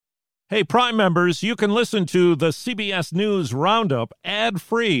Hey, Prime members, you can listen to the CBS News Roundup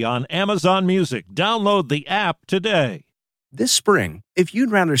ad-free on Amazon Music. Download the app today. This spring, if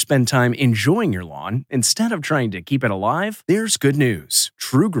you'd rather spend time enjoying your lawn instead of trying to keep it alive, there's good news.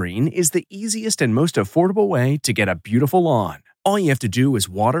 TruGreen is the easiest and most affordable way to get a beautiful lawn. All you have to do is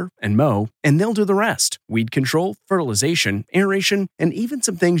water and mow, and they'll do the rest. Weed control, fertilization, aeration, and even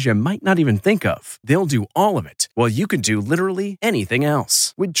some things you might not even think of. They'll do all of it, while you can do literally anything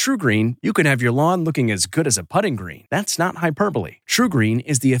else. With TruGreen, you can have your lawn looking as good as a putting green. That's not hyperbole. TruGreen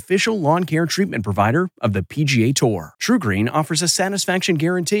is the official lawn care treatment provider of the PGA Tour. TruGreen offers a satisfaction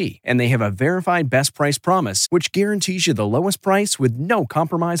guarantee, and they have a verified best price promise, which guarantees you the lowest price with no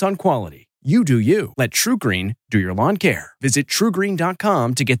compromise on quality. You do you. Let TruGreen do your lawn care. Visit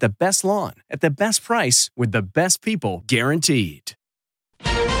TruGreen.com to get the best lawn at the best price with the best people guaranteed.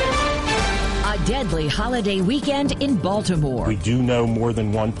 A deadly holiday weekend in Baltimore. We do know more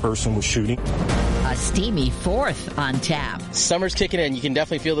than one person was shooting. A steamy 4th on tap. Summer's kicking in. You can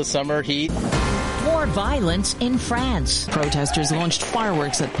definitely feel the summer heat. More violence in France. Protesters launched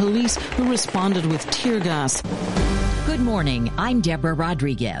fireworks at police who responded with tear gas. Good morning. I'm Deborah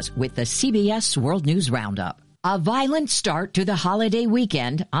Rodriguez with the CBS World News Roundup. A violent start to the holiday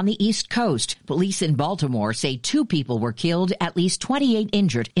weekend on the East Coast. Police in Baltimore say 2 people were killed, at least 28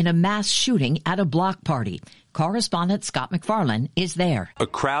 injured in a mass shooting at a block party. Correspondent Scott McFarlane is there. A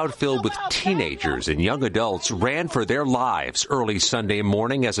crowd filled with teenagers and young adults ran for their lives early Sunday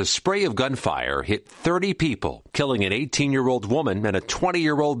morning as a spray of gunfire hit 30 people, killing an 18-year-old woman and a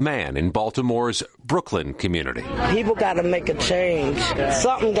 20-year-old man in Baltimore's Brooklyn community. People got to make a change.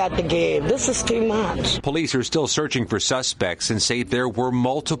 Something got to give. This is too much. Police are still searching for suspects and say there were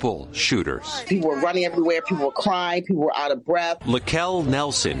multiple shooters. People were running everywhere. People were crying. People were out of breath. Laquel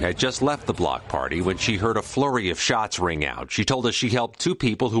Nelson had just left the block party when she heard a flurry of shots ring out. She told us she helped 2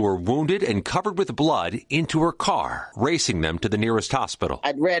 people who were wounded and covered with blood into her car, racing them to the nearest hospital.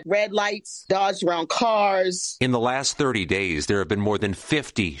 I'd read red lights, dodged around cars. In the last 30 days, there have been more than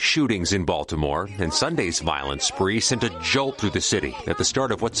 50 shootings in Baltimore, and Sunday's violent spree sent a jolt through the city at the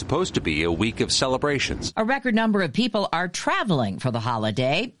start of what's supposed to be a week of celebrations. A record number of people are traveling for the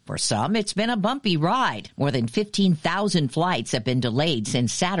holiday. For some, it's been a bumpy ride. More than 15,000 flights have been delayed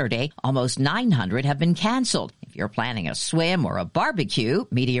since Saturday. Almost 900 have been canceled. If you're planning a swim or a barbecue,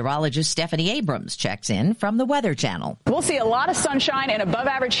 meteorologist Stephanie Abrams checks in from the Weather Channel. We'll see a lot of sunshine and above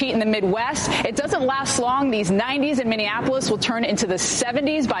average heat in the Midwest. It doesn't last long. These 90s in Minneapolis will turn into the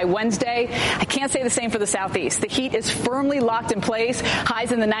 70s by Wednesday. I can't say the same for the Southeast. The heat is firmly locked in place.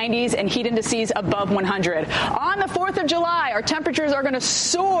 Highs in the 90s and heat indices above 100. On the 4th of July, our temperatures are going to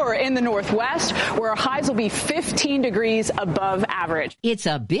soar in the Northwest, where our highs will be 15 degrees above average. It's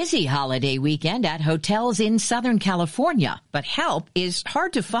a busy holiday weekend at hotels in Southern California, but help is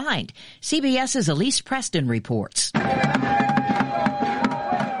hard to find. CBS's Elise Preston reports.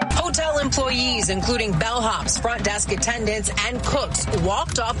 Hotel employees, including bellhops, front desk attendants, and cooks,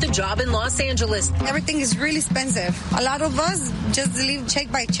 walked off the job in Los Angeles. Everything is really expensive. A lot of us just live check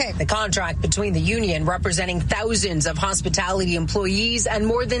by check. The contract between the union, representing thousands of hospitality employees and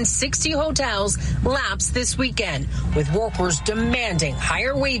more than 60 hotels, lapsed this weekend, with workers demanding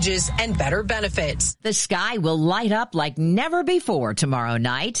higher wages and better benefits. The sky will light up like never before tomorrow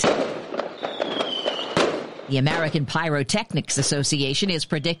night. The American Pyrotechnics Association is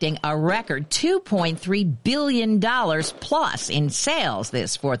predicting a record $2.3 billion plus in sales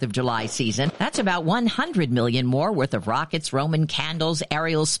this 4th of July season. That's about $100 million more worth of rockets, Roman candles,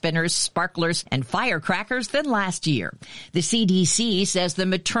 aerial spinners, sparklers, and firecrackers than last year. The CDC says the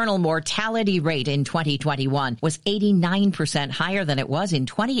maternal mortality rate in 2021 was 89% higher than it was in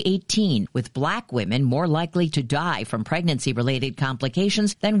 2018, with black women more likely to die from pregnancy-related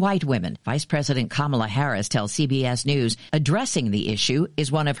complications than white women. Vice President Kamala Harris tells CBS News addressing the issue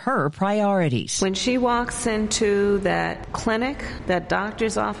is one of her priorities. When she walks into that clinic, that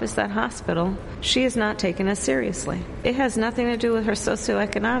doctor's office, that hospital, she is not taken as seriously. It has nothing to do with her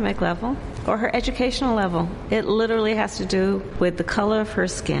socioeconomic level or her educational level. It literally has to do with the color of her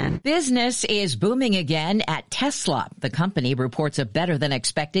skin. Business is booming again at Tesla. The company reports a better than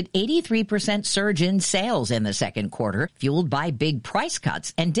expected 83% surge in sales in the second quarter, fueled by big price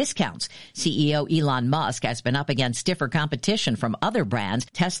cuts and discounts. CEO Elon Musk has been up against stiffer competition from other brands.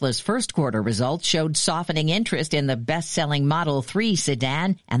 Tesla's first quarter results showed softening interest in the best-selling Model 3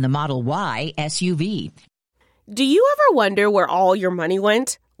 sedan and the Model Y SUV. Do you ever wonder where all your money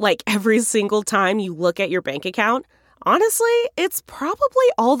went? Like every single time you look at your bank account? Honestly, it's probably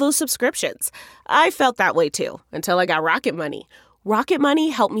all those subscriptions. I felt that way too, until I got Rocket Money. Rocket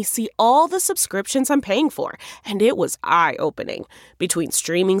Money helped me see all the subscriptions I'm paying for, and it was eye-opening. Between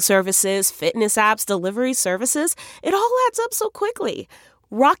streaming services, fitness apps, delivery services, it all adds up so quickly.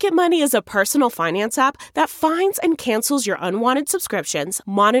 Rocket Money is a personal finance app that finds and cancels your unwanted subscriptions,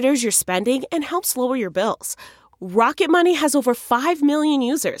 monitors your spending, and helps lower your bills. Rocket Money has over 5 million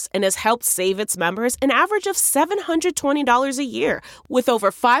users and has helped save its members an average of $720 a year, with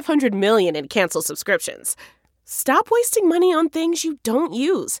over 500 million in canceled subscriptions. Stop wasting money on things you don't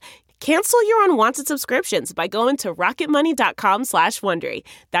use. Cancel your unwanted subscriptions by going to rocketmoney.com/Wondery.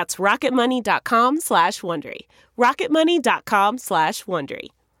 That's rocketmoney.com/Wondery. rocketmoney.com/Wondery.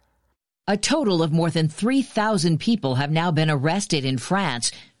 A total of more than 3,000 people have now been arrested in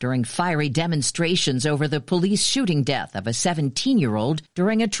France during fiery demonstrations over the police shooting death of a 17-year-old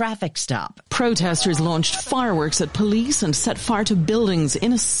during a traffic stop. Protesters launched fireworks at police and set fire to buildings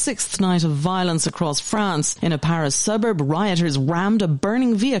in a sixth night of violence across France. In a Paris suburb, rioters rammed a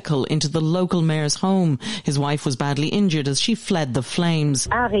burning vehicle into the local mayor's home. His wife was badly injured as she fled the flames.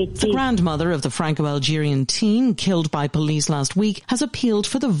 The grandmother of the Franco-Algerian teen killed by police last week has appealed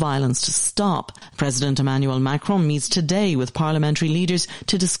for the violence to stop. President Emmanuel Macron meets today with parliamentary leaders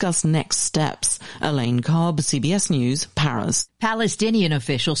to discuss next steps. Elaine Cobb, CBS News, Paris. Palestinian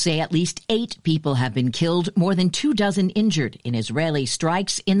officials say at least 8 people have been killed, more than 24 injured in Israeli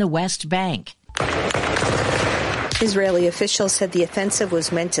strikes in the West Bank. Israeli officials said the offensive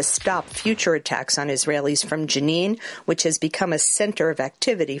was meant to stop future attacks on Israelis from Jenin, which has become a center of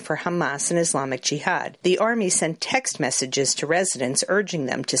activity for Hamas and Islamic Jihad. The army sent text messages to residents urging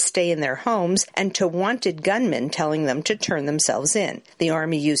them to stay in their homes and to wanted gunmen telling them to turn themselves in. The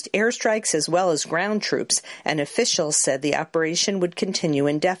army used airstrikes as well as ground troops, and officials said the operation would continue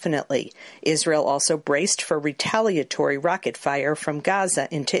indefinitely. Israel also braced for retaliatory rocket fire from Gaza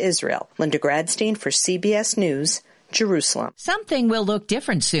into Israel. Linda Gradstein for CBS News, Jerusalem. Something will look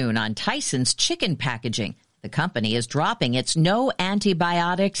different soon on Tyson's chicken packaging. The company is dropping its No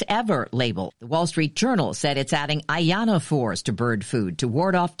Antibiotics Ever label. The Wall Street Journal said it's adding ionophores to bird food to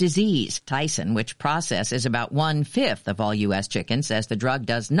ward off disease. Tyson, which processes about 1/5 of all U.S. chickens, says the drug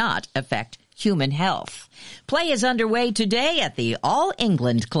does not affect human health. Play is underway today at the All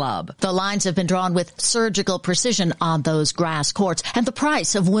England Club. The lines have been drawn with surgical precision on those grass courts, and the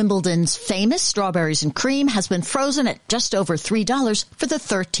price of Wimbledon's famous strawberries and cream has been frozen at just over $3 for the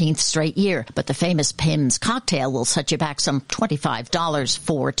 13th straight year. But the famous Pimm's cocktail will set you back some $25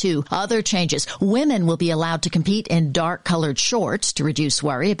 for 2. Other changes: women will be allowed to compete in dark-colored shorts to reduce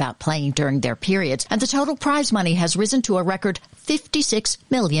worry about playing during their periods, and the total prize money has risen to a record $56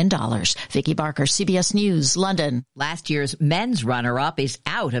 million. Vicky Barker, CBS News, London. Last year's men's runner-up is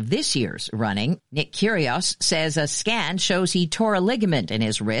out of this year's running. Nick Kyrgios says a scan shows he tore a ligament in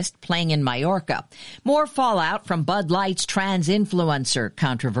his wrist playing in Mallorca. More fallout from Bud Light's trans influencer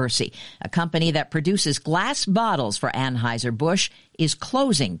controversy. A company that produces glass bottles for Anheuser-Busch is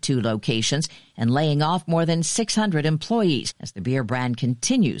closing 2 locations and laying off more than 600 employees as the beer brand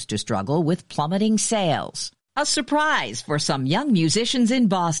continues to struggle with plummeting sales. A surprise for some young musicians in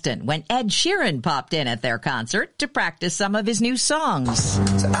Boston when Ed Sheeran popped in at their concert to practice some of his new songs.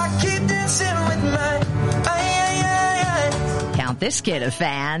 So I keep dancing with my Count this kid a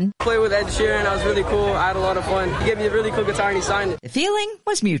fan. Played with Ed Sheeran. That was really cool. I had a lot of fun. He gave me a really cool guitar and he signed it. The feeling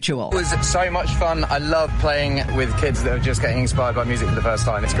was mutual. It was so much fun. I love playing with kids that are just getting inspired by music for the first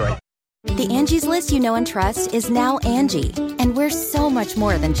time. It's great. The Angie's List you know and trust is now Angie, and we're so much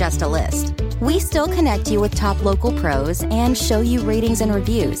more than just a list. We still connect you with top local pros and show you ratings and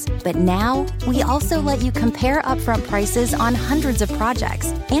reviews, but now we also let you compare upfront prices on hundreds of projects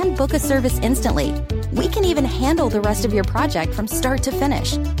and book a service instantly. We can even handle the rest of your project from start to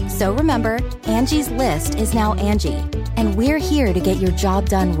finish. So remember, Angie's List is now Angie, and we're here to get your job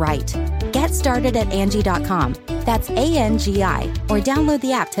done right. Get started at Angie.com. That's ANGI, or download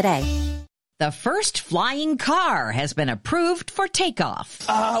the app today. The first flying car has been approved for takeoff.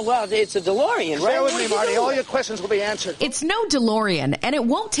 Well, it's a DeLorean, right? Bear with me, Marty. All your questions will be answered. It's no DeLorean, and it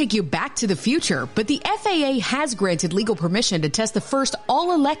won't take you back to the future, but the FAA has granted legal permission to test the first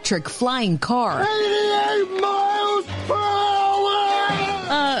all-electric flying car. 88 miles per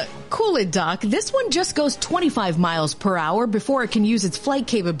hour! Cool it, Doc. This one just goes 25 miles per hour before it can use its flight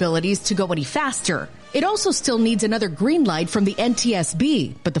capabilities to go any faster. It also still needs another green light from the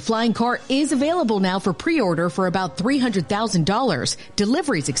NTSB, but the flying car is available now for pre-order for about $300,000.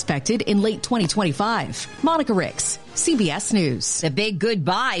 Delivery's expected in late 2025. Monica Ricks, CBS News. The big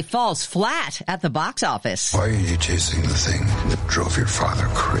goodbye falls flat at the box office. Why are you chasing the thing that drove your father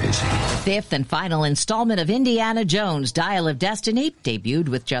crazy? The 5th and final installment of Indiana Jones, Dial of Destiny, debuted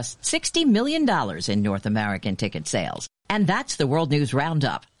with just $60 million in North American ticket sales. And that's the World News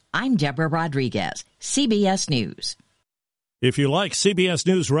Roundup. I'm Deborah Rodriguez, CBS News. If you like CBS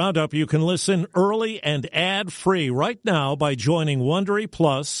News Roundup, you can listen early and ad-free right now by joining Wondery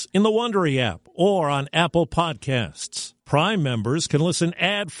Plus in the Wondery app or on Apple Podcasts. Prime members can listen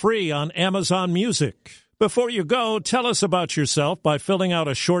ad-free on Amazon Music. Before you go, tell us about yourself by filling out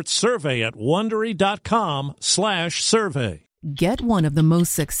a short survey at Wondery.com/survey. Get one of the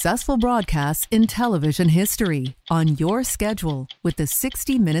most successful broadcasts in television history on your schedule with the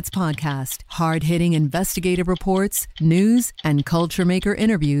 60 Minutes podcast. Hard-hitting investigative reports, news, and culture maker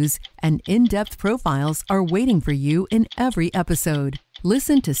interviews, and in-depth profiles are waiting for you in every episode.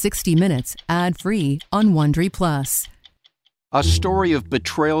 Listen to 60 Minutes ad-free on Wondery Plus. A story of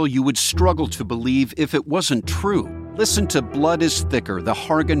betrayal you would struggle to believe if it wasn't true. Listen to Blood is Thicker, The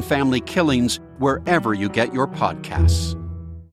Hargan Family Killings, wherever you get your podcasts.